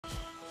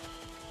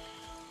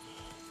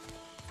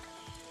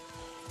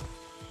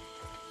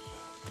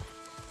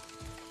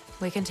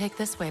We can take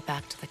this way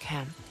back to the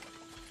camp.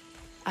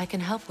 I can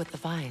help with the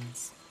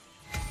vines.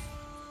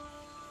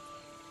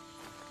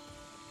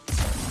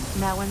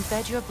 Now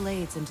embed your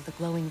blades into the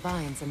glowing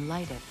vines and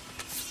light it.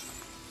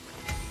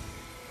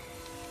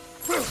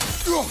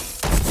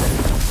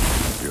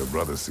 Your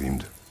brother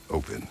seemed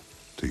open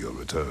to your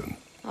return.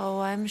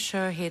 Oh, I'm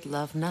sure he'd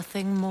love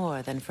nothing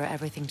more than for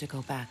everything to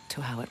go back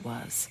to how it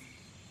was,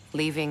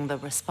 leaving the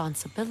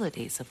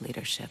responsibilities of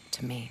leadership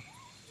to me.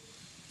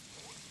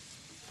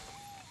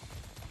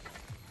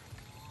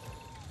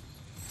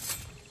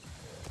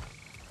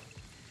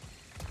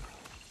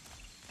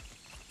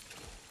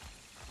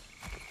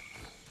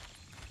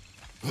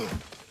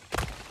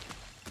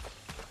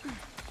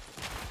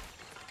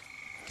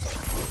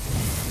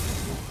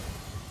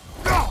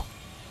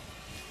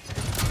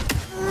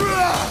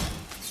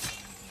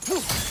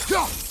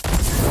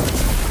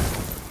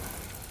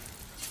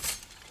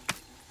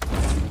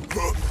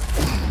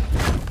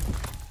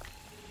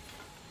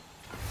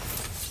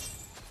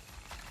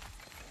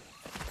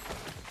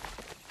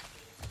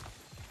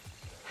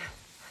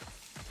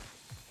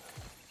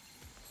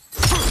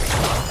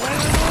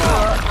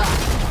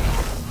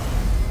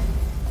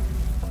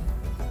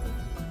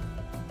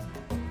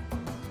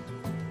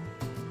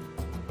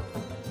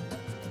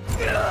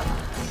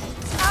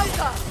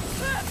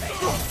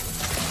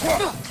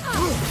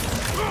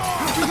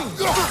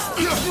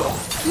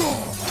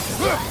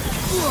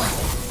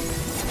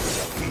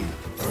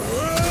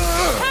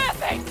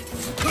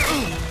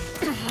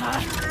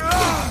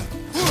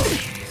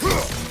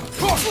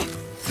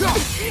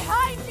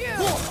 Behind you!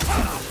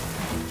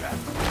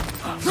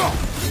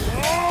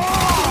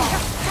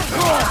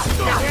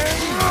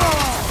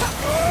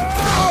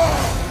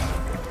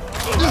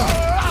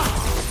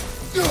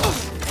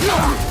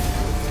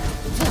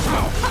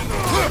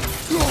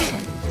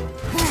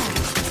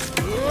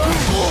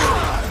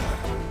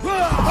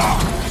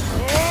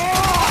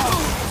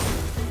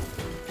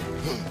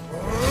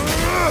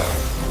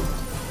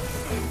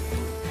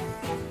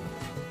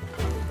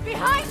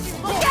 Behind you!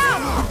 Look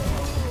out!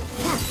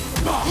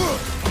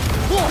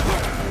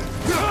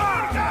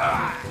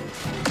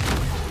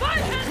 My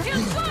hand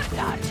feels good,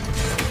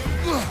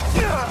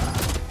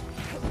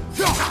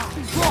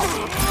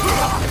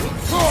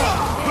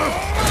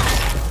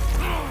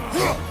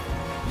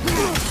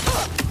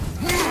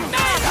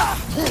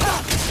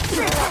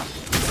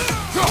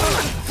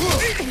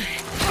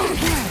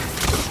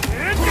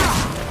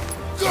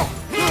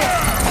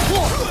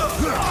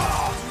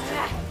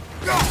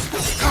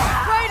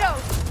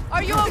 Kratos,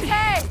 are you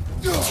okay?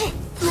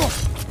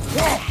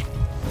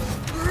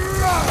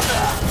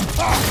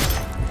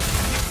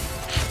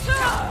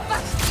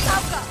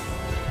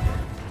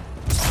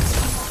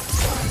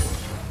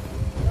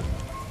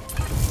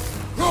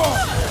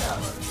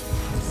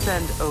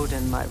 Send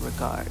Odin my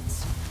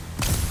regards.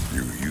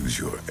 You use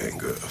your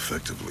anger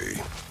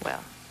effectively.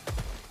 Well,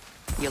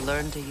 you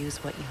learn to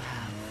use what you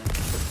have.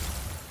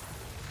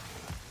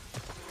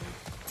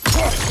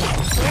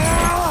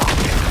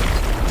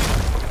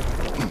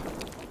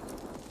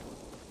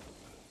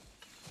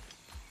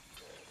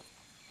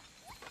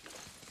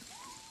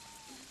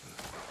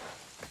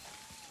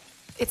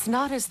 It's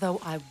not as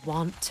though I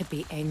want to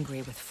be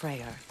angry with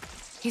Freyr.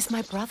 He's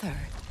my brother.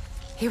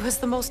 He was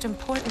the most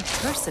important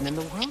person in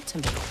the world to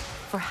me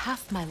for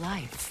half my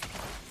life.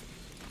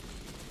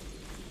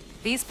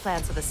 These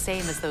plants are the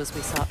same as those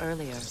we saw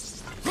earlier.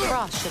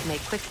 Frost should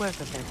make quick work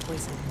of their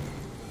poison.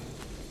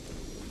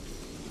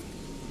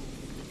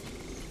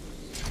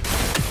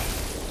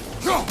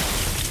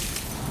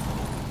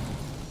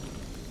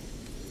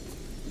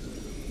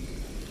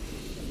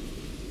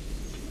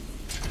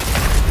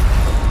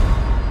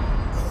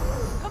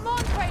 Come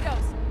on,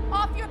 Kratos!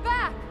 Off your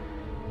back!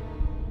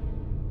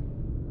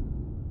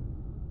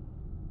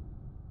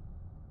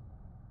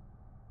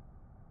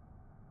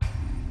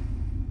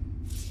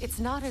 It's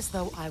not as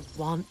though I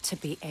want to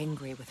be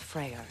angry with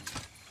Freyr.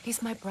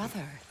 He's my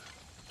brother.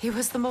 He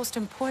was the most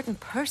important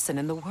person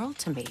in the world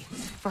to me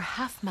for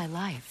half my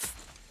life.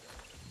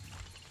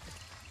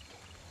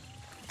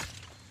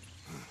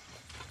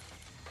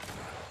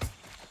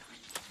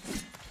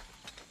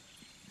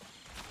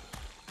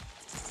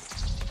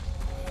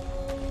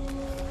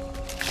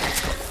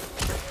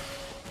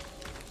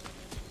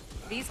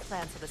 These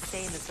plants are the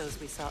same as those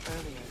we saw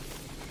earlier.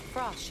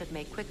 Frost should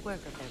make quick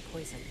work of their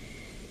poison.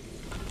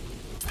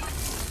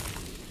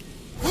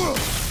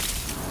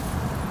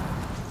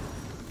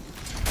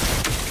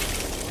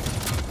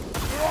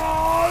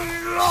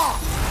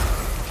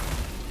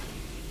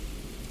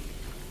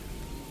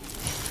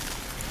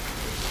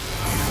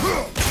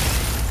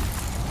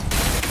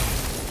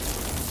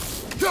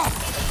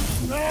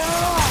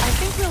 I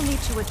think we'll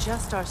need to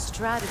adjust our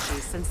strategy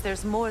since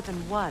there's more than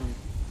one.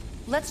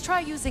 Let's try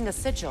using a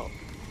sigil.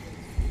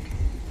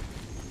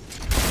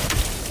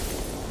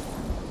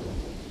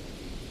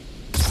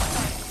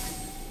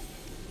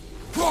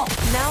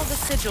 Now the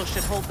sigil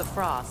should hold the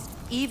frost,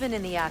 even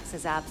in the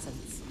axe's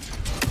absence.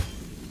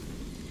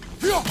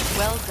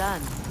 Well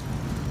done.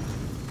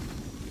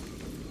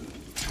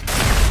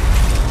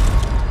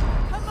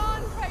 Come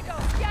on,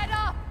 Kratos, get up!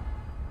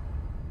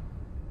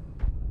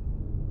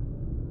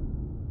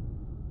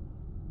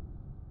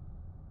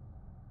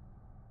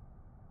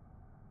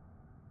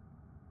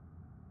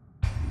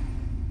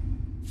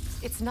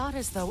 It's not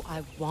as though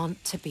I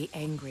want to be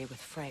angry with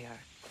Freyr.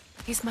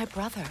 He's my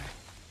brother.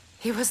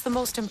 He was the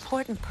most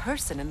important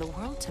person in the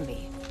world to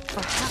me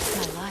for half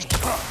my life.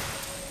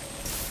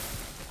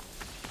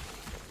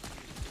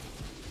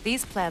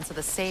 These plants are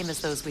the same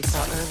as those we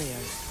saw earlier.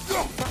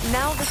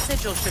 Now the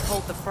sigil should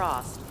hold the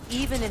frost,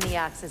 even in the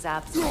axe's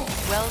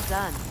absence. Well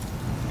done.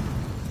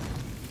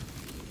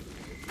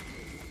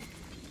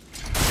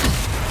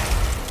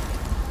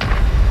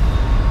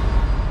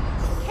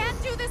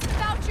 Can't do this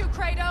without you,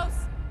 Kratos!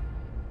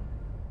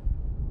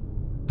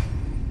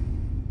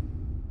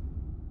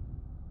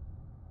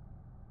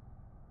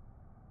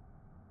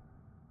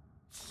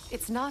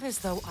 It's not as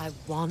though I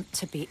want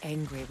to be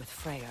angry with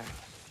Freyr.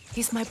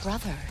 He's my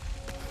brother.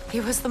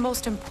 He was the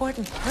most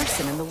important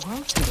person in the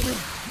world to me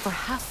for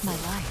half my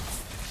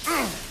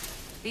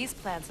life. These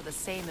plants are the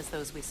same as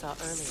those we saw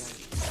earlier.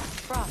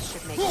 Frost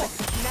should make it.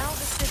 Now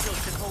the sigil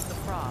should hold the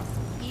frost,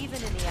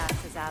 even in the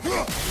axe's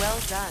absence. Well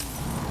done.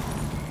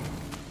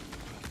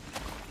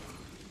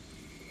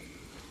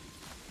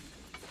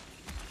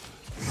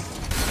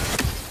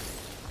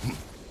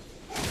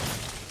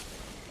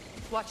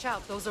 Watch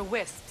out, those are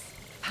wisps.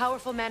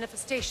 Powerful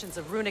manifestations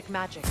of runic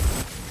magic.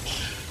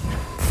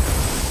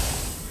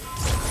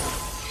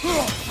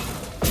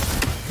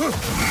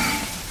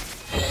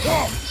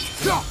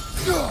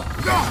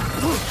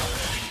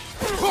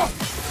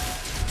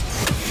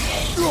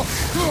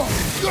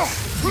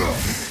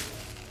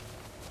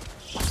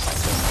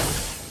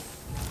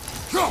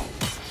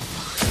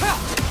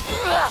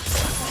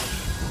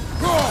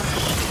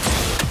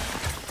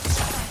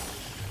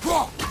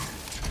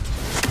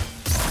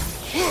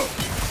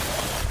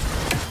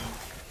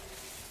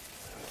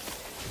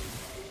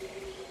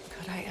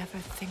 Could I ever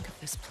think of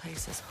this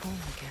place as home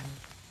again?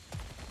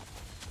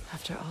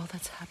 After all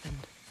that's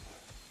happened.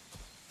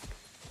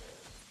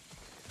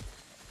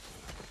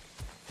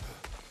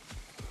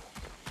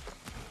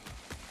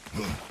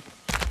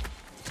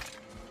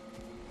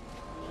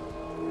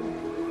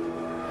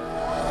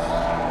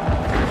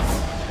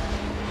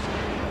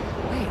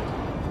 Wait.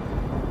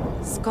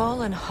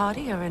 Skull and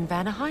Hati are in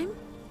Vanaheim?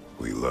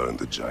 We learned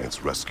the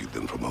giants rescued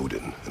them from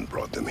Odin and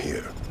brought them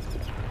here.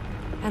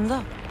 And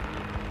look.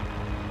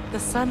 The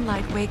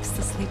sunlight wakes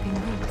the sleeping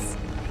roots.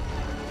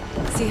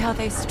 See how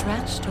they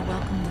stretch to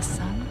welcome the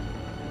sun?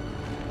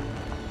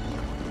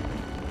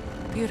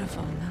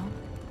 Beautiful, no?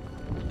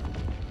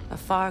 A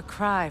far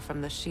cry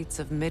from the sheets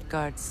of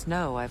Midgard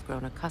snow I've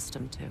grown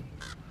accustomed to.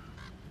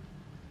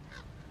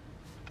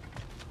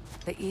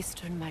 The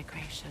Eastern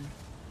migration.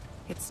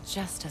 It's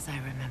just as I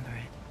remember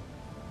it.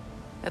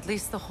 At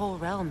least the whole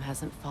realm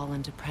hasn't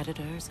fallen to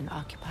predators and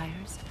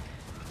occupiers.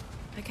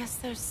 I guess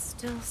there's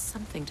still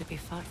something to be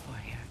fought for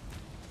here.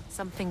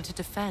 Something to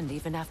defend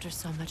even after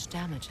so much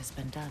damage has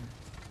been done.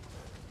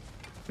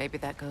 Maybe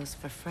that goes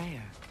for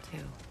Freyr,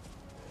 too.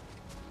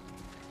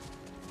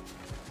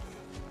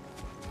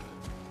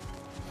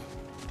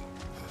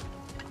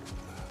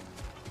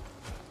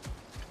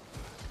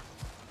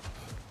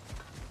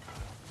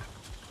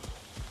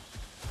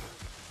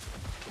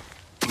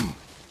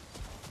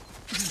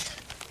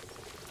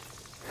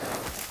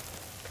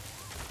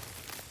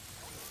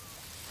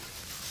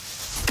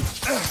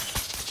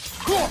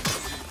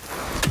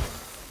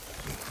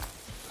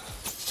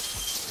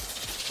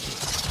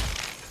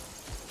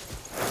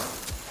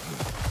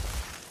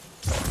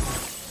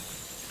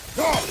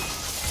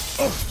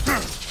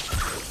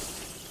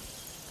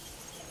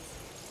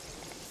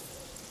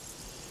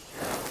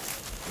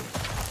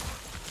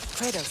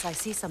 Kratos, I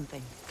see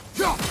something.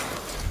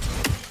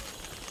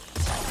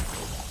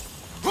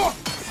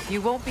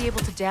 You won't be able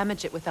to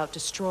damage it without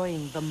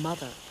destroying the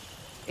Mother.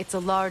 It's a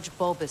large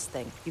bulbous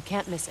thing. You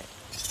can't miss it.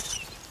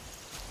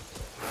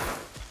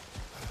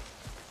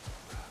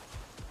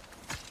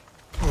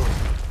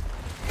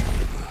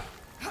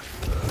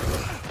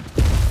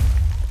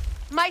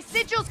 My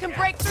sigils can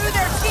break through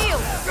their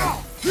shields!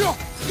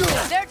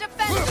 They're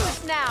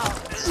defenseless now!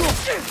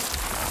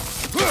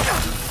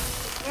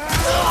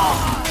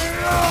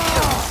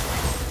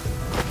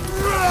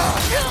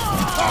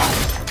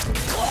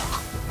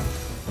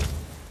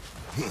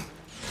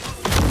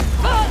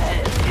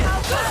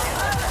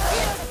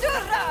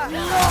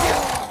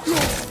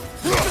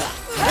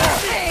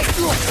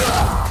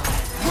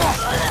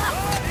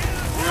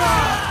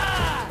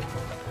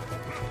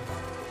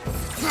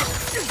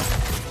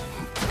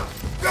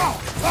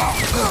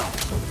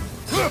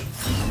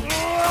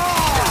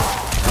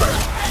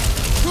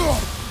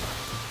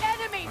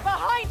 Enemy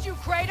behind you,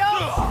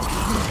 Kratos!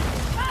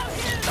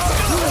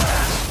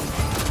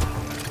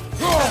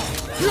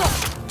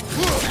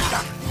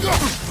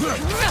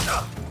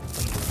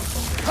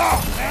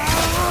 Got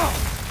him!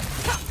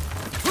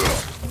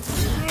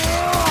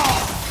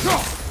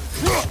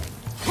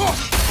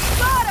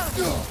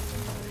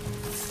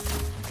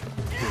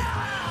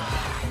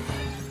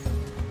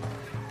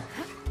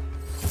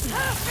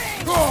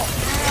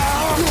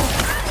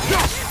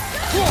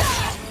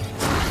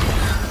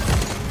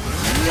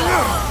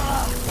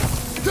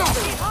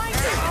 Behind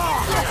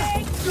you!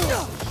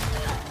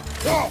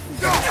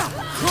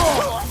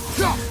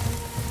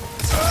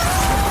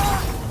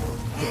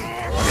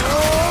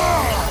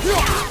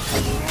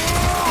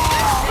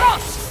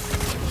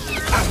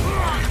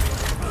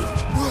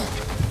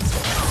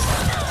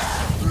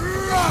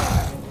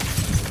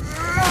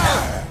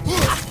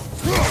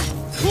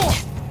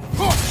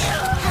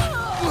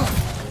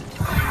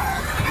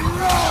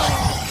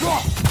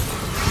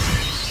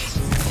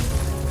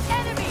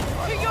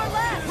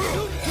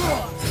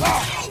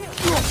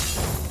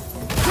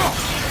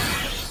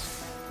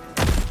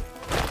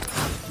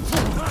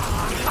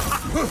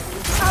 So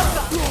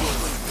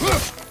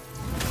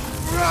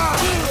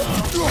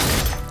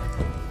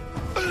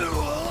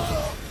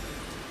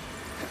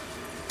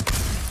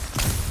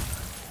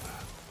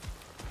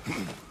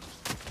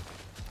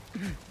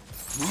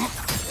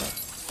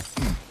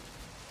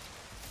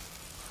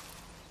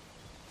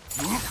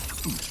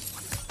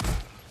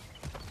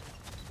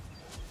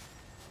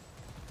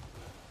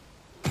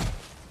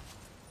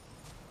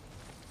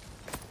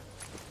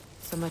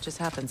much has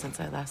happened since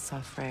I last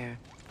saw Freyr.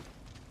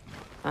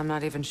 I'm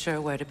not even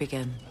sure where to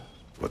begin.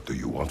 What do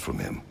you want from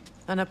him?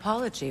 An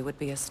apology would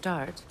be a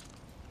start.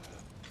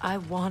 I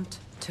want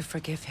to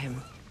forgive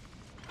him.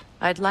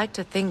 I'd like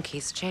to think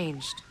he's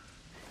changed.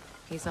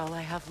 He's all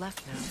I have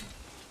left now.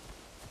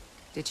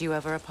 Did you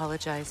ever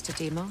apologize to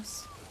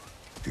Deimos?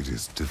 It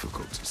is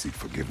difficult to seek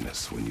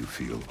forgiveness when you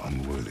feel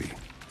unworthy.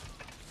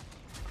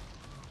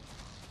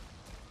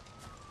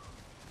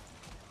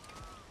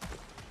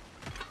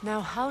 Now,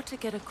 how to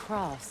get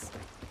across?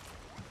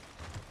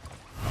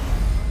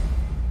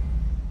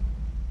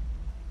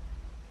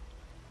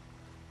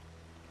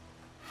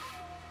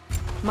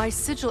 My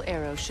sigil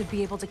arrow should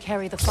be able to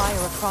carry the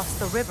fire across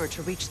the river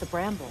to reach the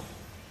bramble.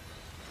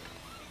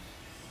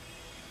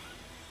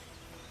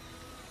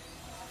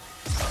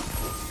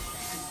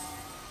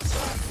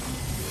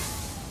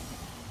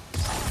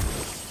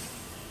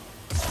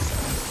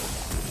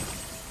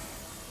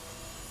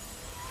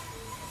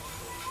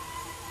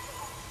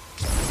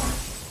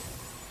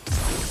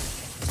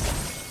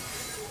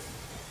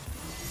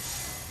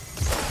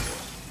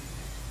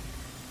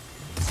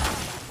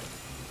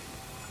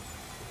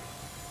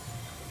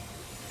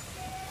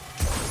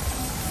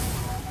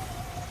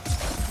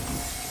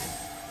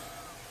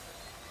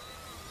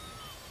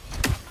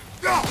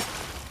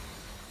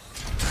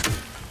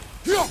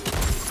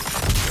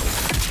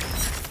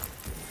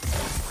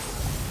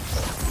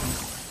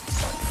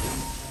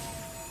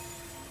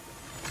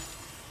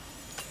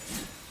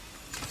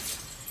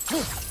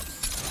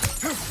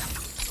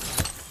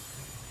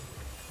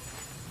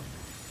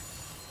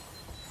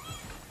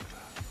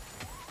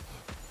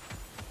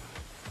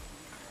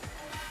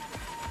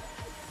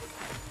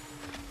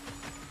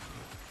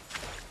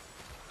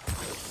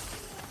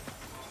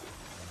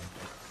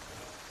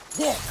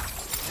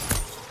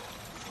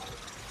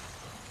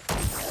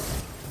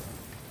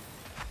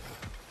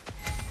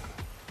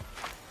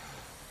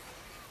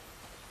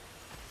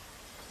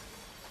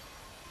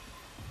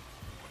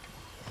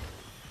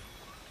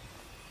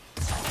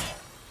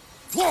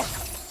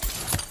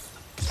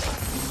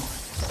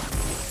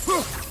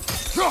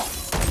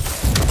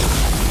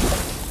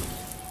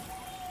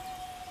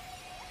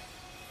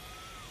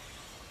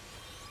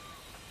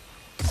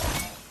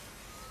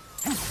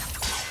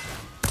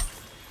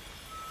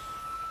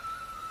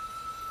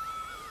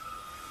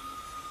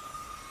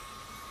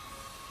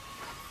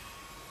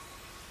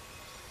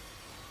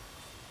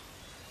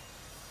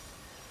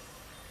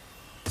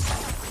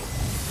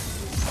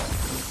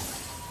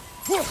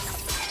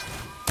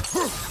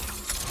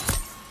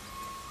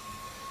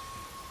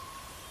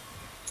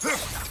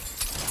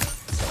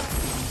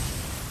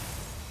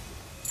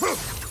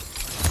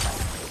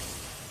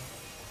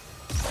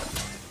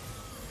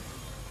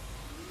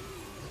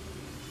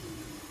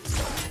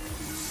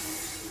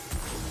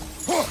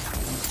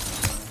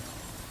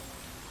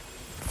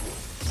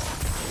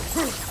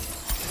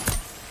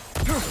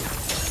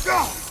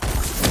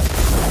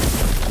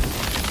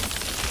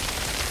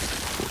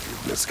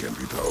 Forgiveness can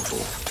be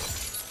powerful,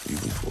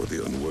 even for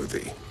the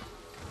unworthy.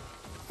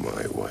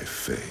 My wife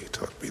Faye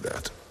taught me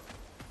that.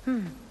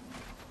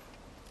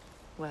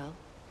 Well,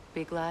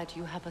 be glad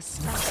you have a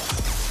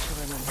spouse to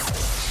remember.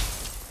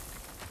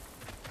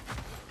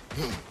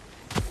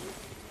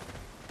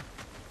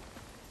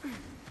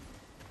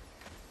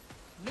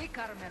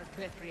 Likarmer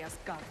Betrias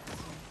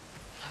Gardason.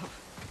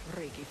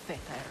 Rigi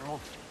feta e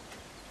rofi.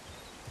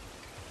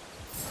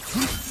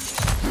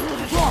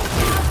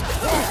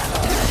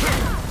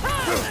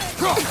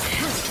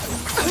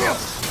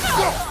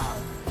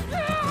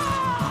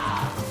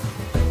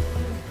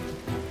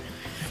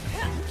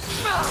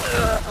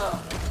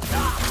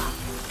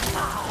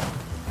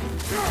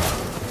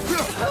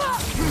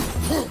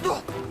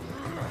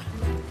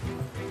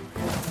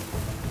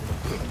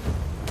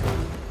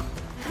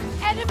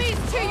 Enemies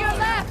to your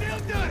left!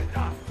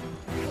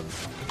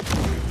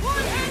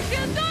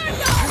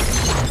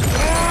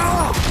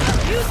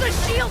 Use a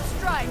shield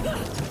strike!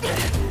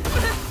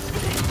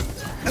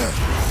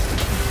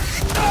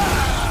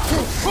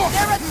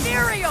 They're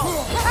ethereal!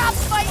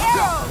 Perhaps my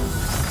arrows!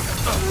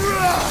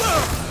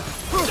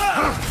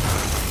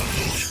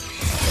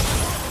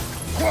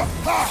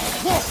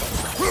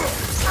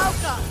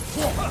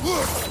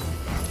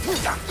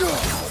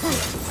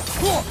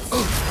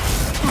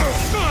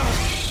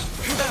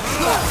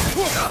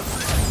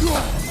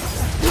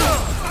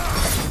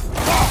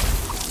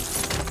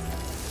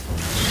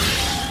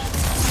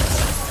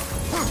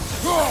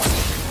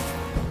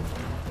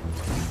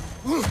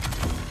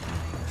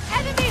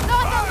 Enemies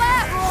on the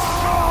left!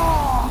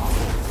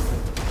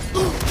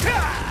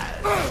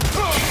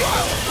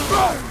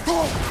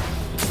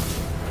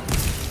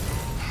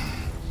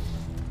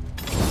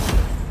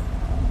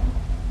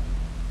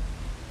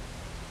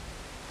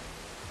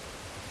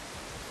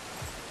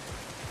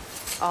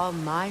 All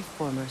my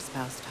former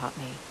spouse taught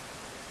me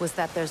was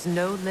that there's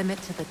no limit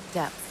to the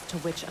depth to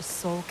which a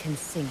soul can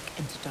sink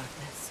into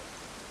darkness.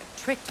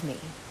 Tricked me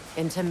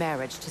into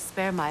marriage to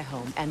spare my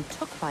home and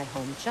took my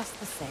home just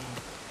the same.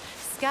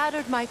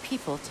 Scattered my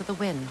people to the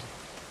wind.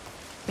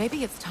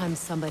 Maybe it's time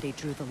somebody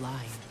drew the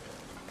line.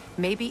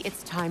 Maybe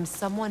it's time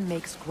someone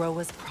makes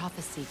Groa's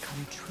prophecy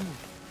come true.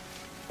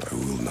 I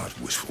will not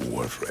wish for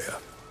war, Freya.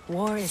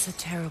 War is a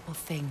terrible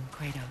thing,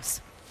 Kratos.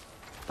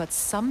 But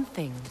some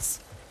things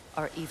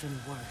are even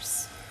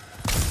worse.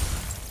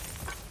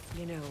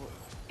 You know,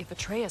 if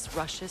Atreus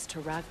rushes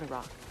to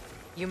Ragnarok,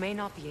 you may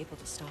not be able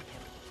to stop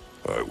him.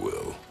 I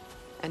will.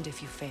 And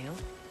if you fail?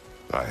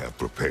 I have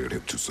prepared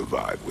him to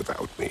survive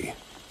without me,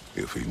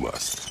 if he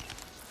must.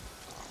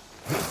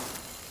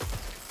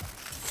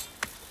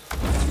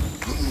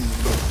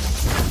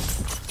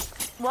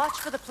 Watch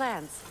for the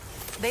plants.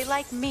 They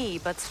like me,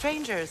 but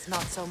strangers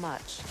not so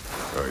much.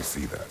 I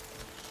see that.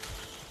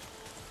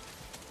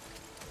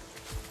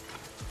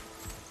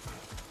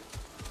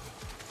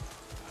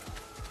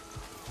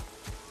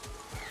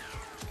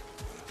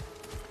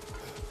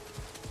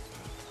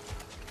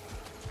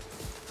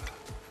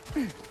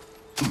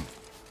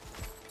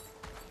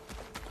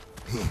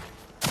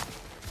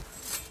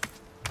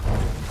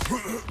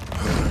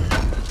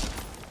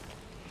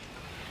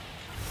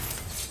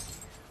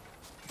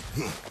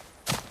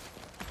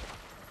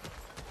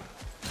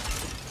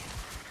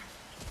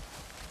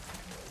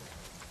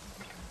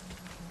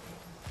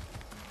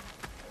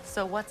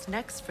 So what's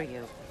next for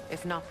you,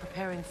 if not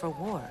preparing for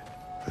war?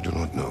 I do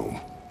not know,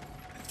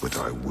 but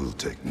I will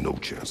take no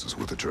chances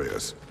with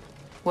Atreus.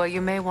 Well,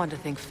 you may want to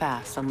think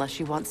fast, unless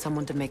you want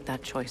someone to make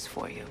that choice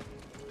for you.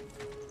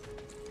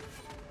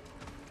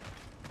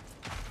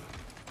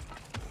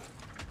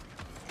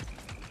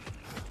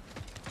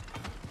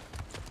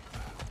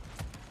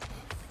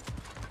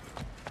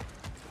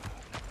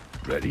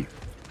 Ready?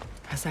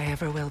 As I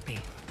ever will be.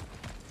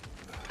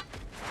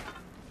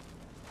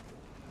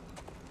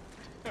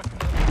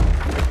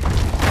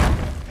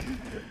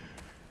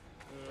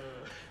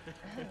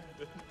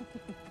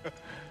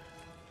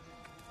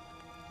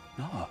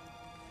 No.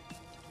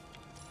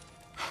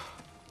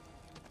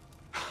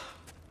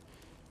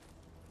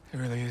 It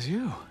really is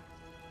you.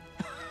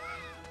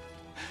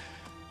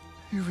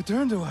 You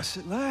returned to us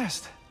at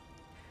last.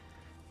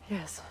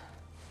 Yes.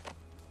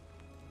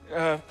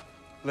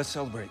 Let's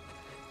celebrate.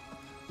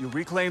 You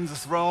reclaim the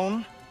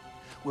throne,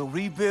 we'll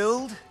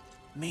rebuild,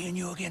 me and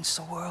you against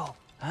the world,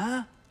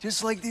 huh?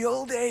 Just like the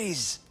old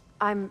days.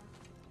 I'm...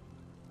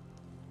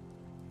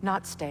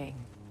 not staying.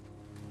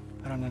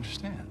 I don't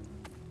understand.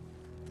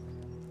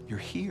 You're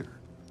here.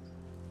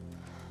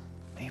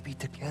 Maybe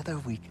together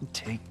we can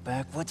take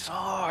back what's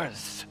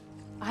ours.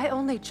 I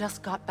only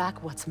just got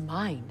back what's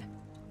mine.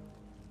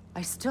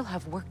 I still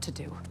have work to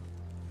do.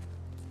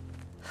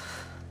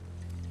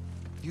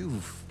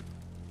 You've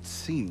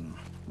seen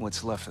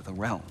what's left of the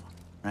realm,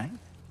 right?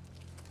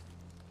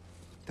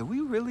 Do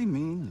we really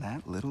mean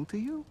that little to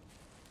you?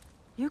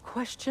 You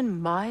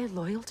question my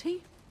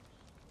loyalty?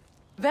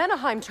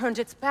 Vanaheim turned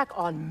its back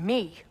on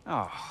me.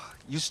 Oh,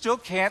 you still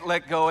can't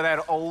let go of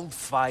that old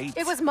fight?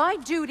 It was my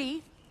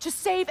duty to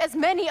save as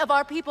many of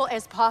our people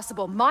as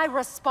possible. My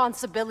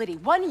responsibility.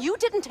 One you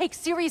didn't take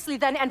seriously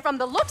then, and from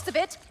the looks of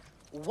it,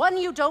 one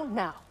you don't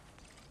now.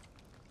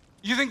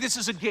 You think this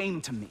is a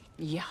game to me?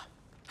 Yeah.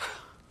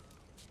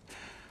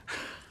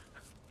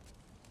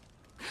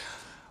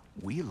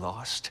 We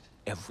lost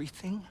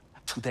everything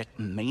to that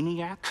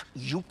maniac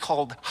you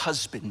called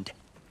husband.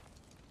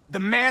 The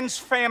man's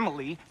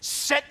family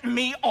set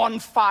me on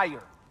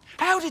fire.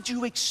 How did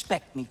you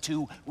expect me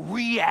to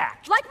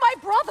react? Like my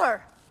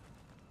brother!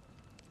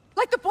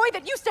 Like the boy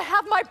that used to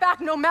have my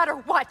back no matter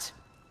what!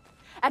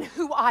 And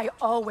who I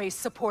always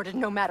supported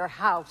no matter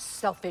how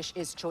selfish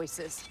his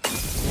choices.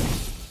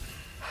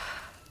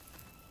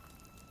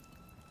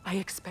 I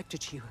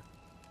expected you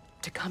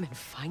to come and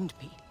find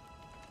me.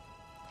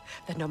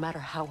 That no matter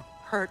how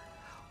hurt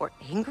or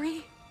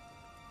angry,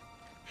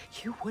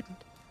 you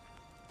wouldn't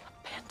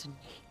abandon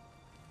me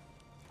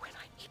when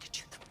I needed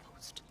you the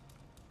most.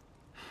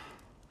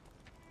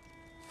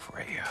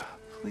 Freya,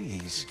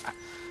 please.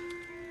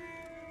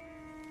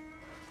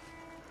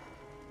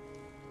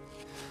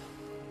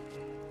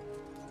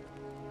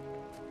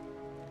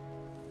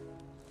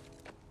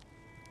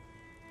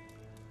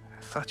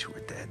 I thought you were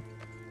dead.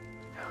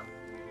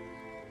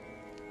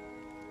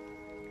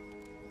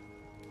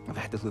 I've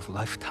had to live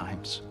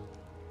lifetimes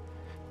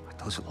with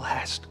those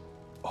last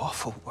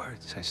awful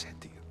words I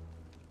said to you.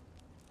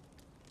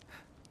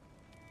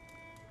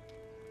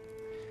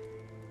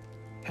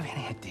 Have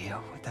any idea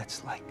what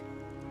that's like?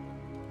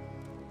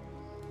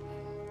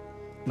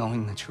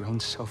 Knowing that your own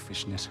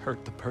selfishness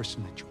hurt the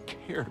person that you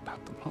cared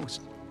about the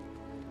most.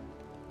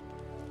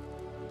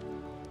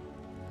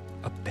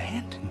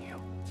 Abandon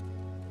you.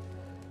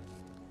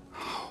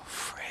 Oh,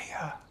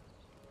 Freya.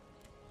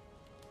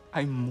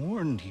 I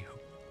mourned you.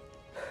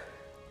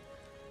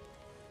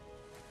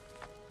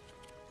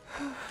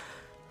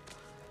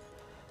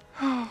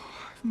 Oh,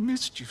 I've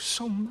missed you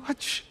so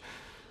much.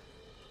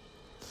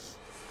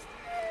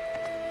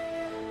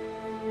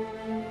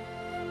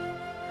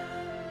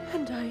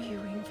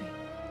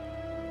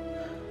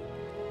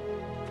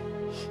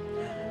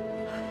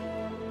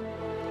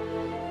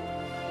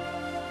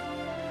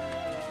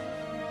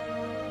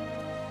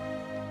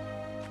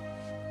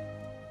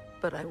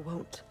 But I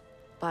won't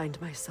bind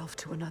myself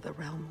to another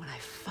realm when I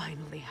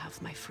finally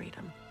have my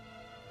freedom.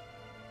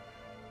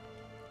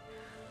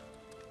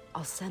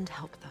 I'll send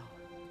help, though.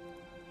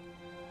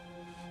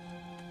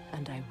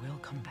 And I will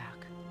come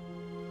back.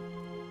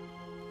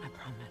 I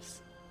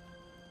promise.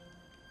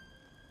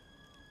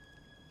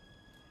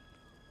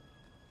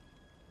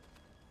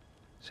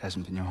 This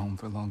hasn't been your home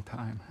for a long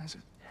time, has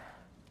it?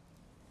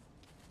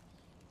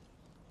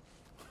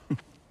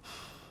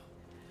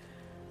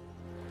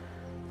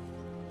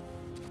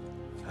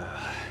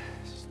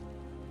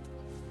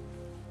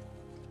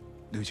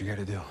 Do what you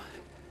gotta do.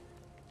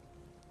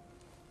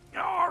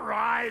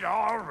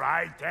 All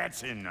right,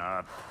 that's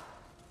enough.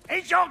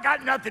 Ain't y'all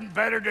got nothing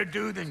better to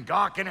do than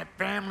gawking at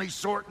family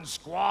sorting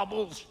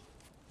squabbles?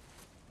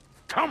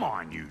 Come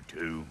on, you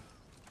two.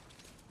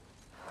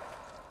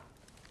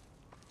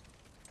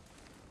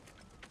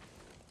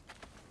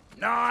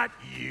 Not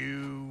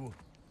you.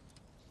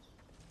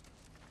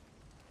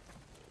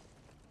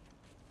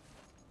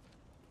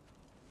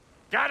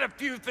 Got a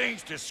few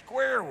things to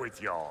square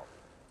with y'all.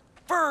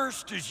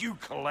 First is you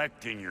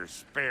collecting your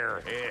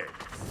spare heads.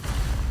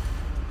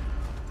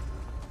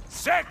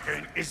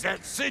 Second is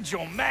that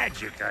sigil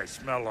magic I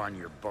smell on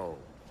your bow.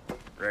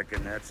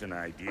 Reckon that's an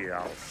idea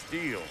I'll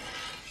steal.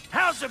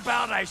 How's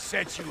about I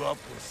set you up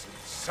with some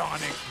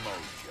sonic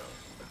mojo?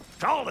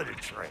 Call it a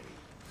trade.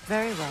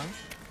 Very well.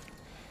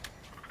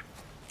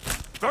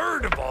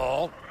 Third of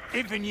all,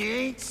 if you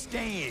ain't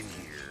staying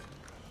here,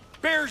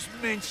 bears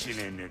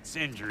mentioning that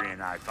Sindri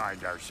and I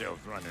find ourselves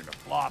running a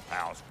flop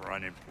house for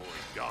unemployed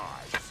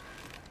guys.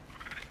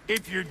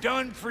 If you're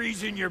done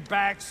freezing your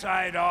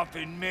backside off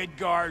in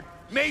Midgard,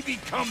 maybe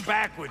come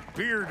back with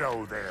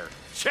Beardo there.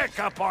 Check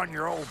up on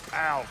your old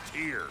pal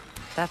Tyr.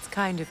 That's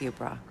kind of you,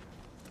 Brock.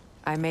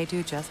 I may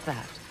do just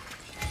that.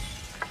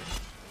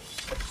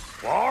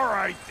 Well, all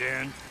right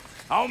then.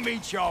 I'll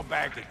meet y'all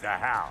back at the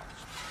house.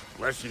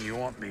 Unless you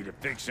want me to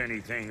fix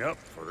anything up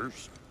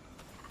first.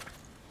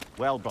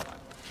 Well, brother,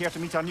 care to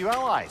meet our new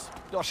allies?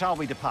 Or shall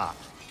we depart?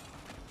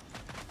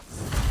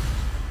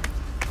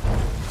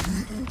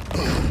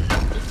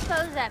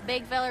 Suppose that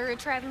big fella we're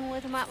traveling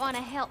with might want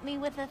to help me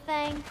with a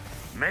thing?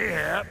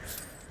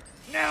 Mayhaps.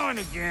 Now and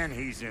again,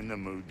 he's in the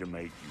mood to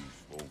make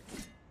useful.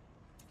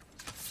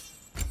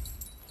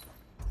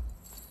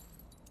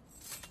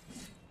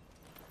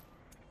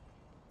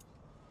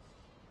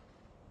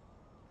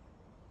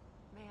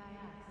 May I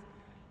ask,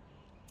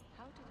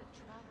 how did a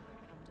traveler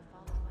come to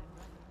follow my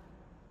brother?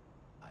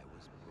 I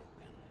was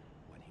broken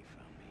when he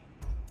found me.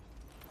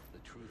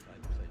 The truth I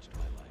pledged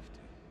my life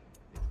to,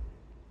 it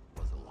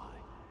was a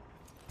lie.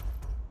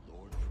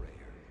 Lord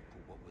Freyr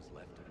put what was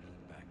left of me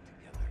back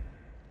together.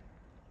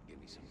 Give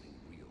me something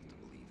real to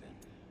believe in.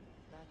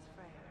 That's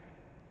Freyr,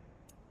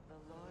 the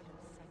Lord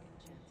of Second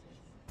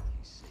Chances.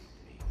 He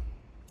saved me.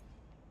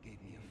 Gave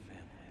me a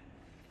family.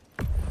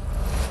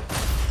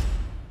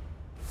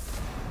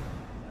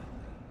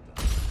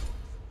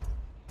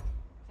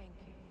 Thank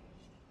you.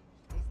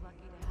 He's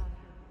lucky to have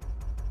you.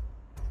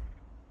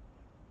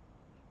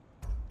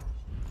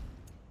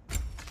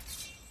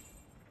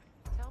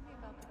 Tell me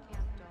about the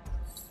camp dog.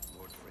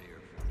 Lord Freyr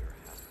found her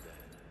half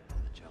dead in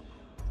the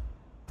jungle.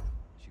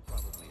 She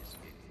probably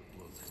escaped the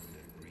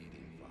blood-hounded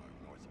breeding farm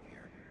north of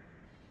here.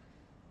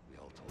 We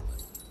all told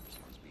him she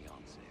was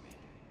beyond saving.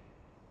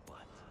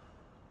 But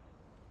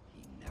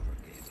he never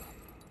gave up.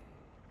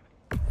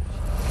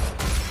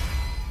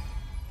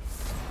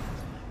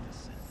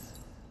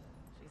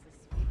 She's a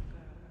sweet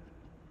girl.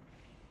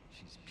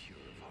 She's pure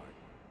of heart.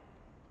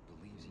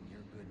 Believes in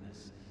your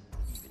goodness,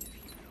 even if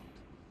you don't.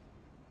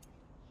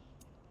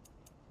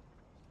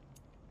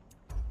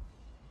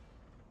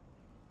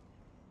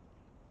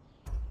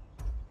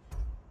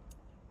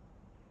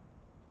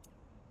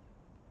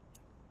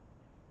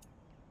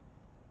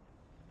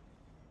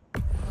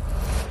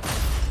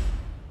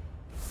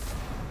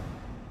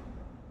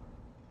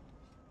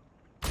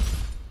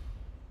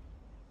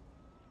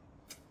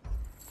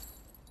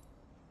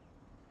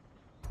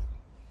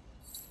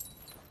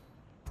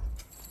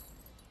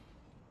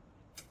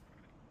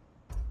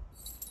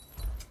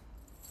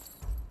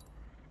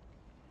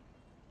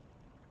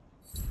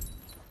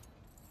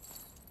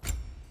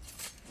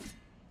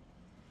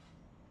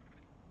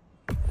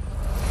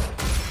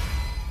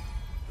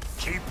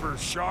 Keep her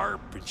sharp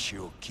and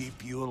she'll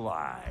keep you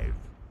alive.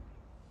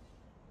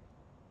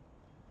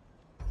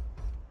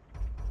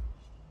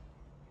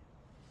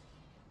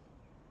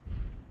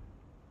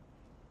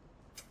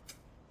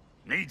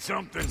 Need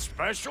something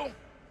special?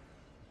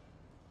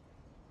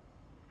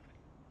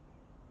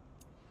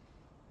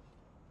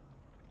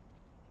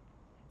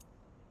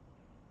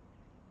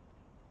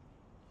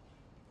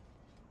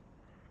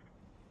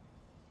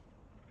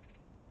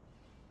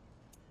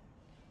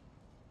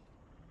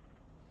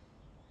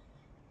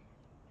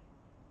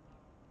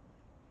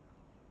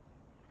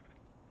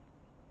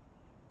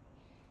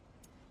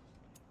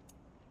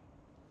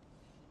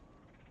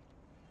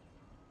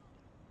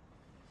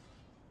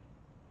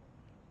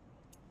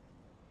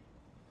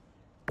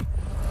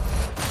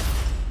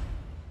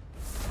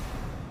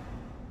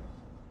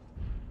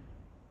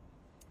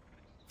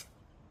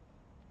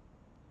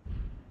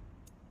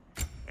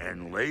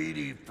 And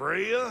Lady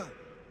Freya?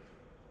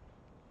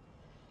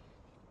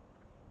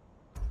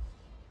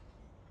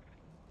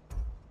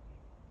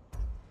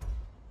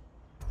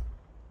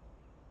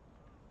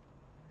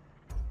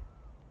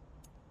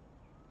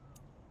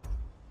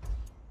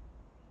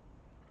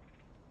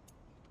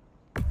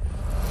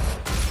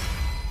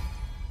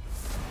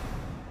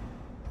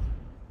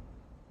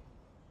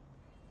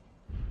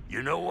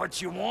 You know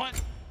what you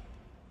want?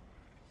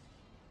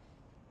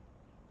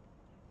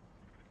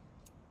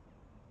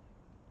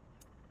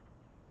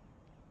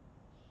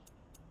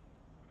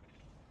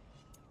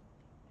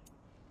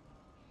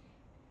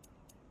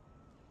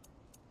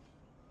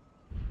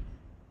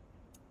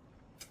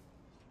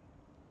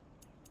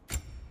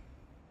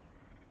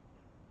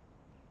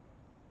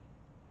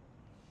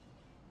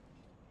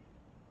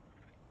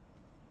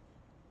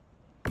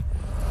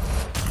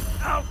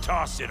 I'll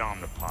toss it on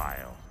the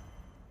pile.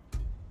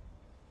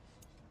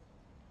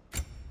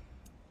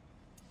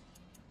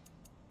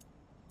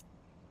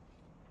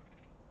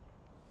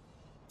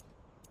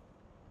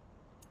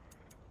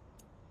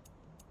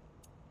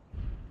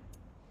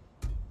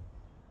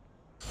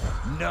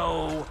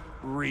 No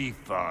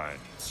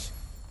refunds.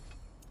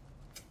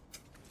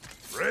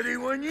 Ready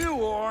when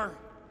you are.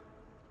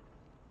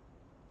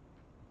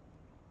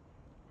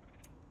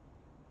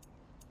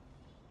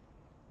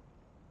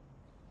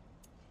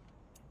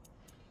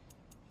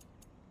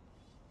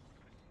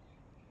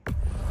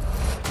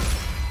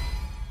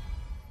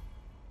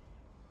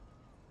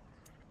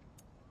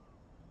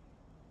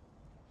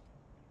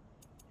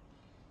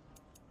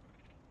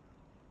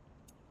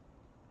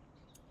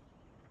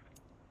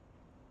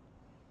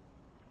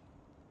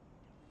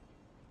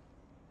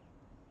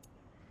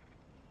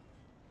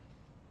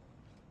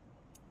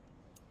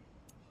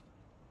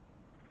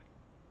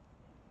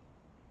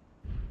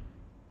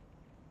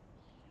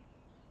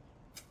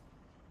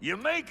 You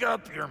make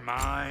up your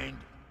mind.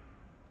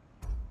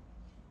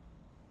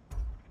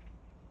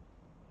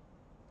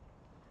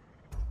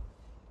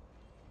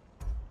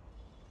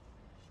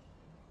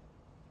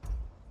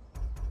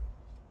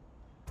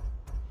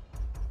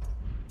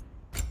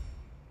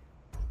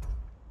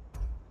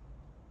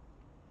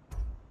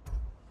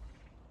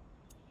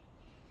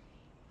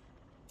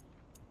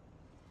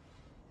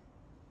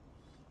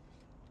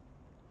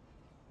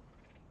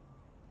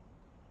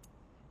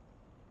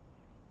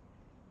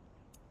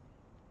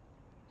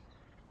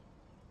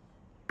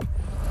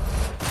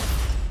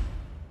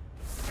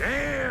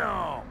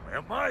 Damn!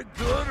 Am I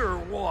good or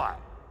what?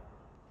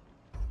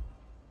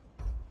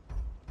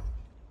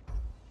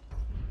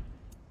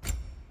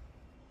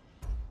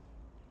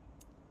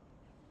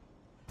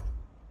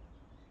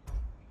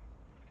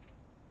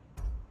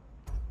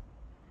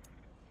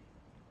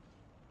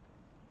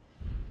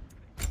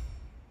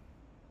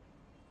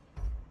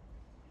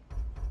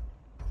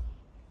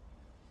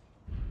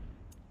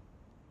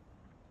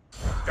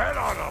 That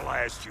ought to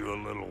last you a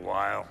little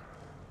while.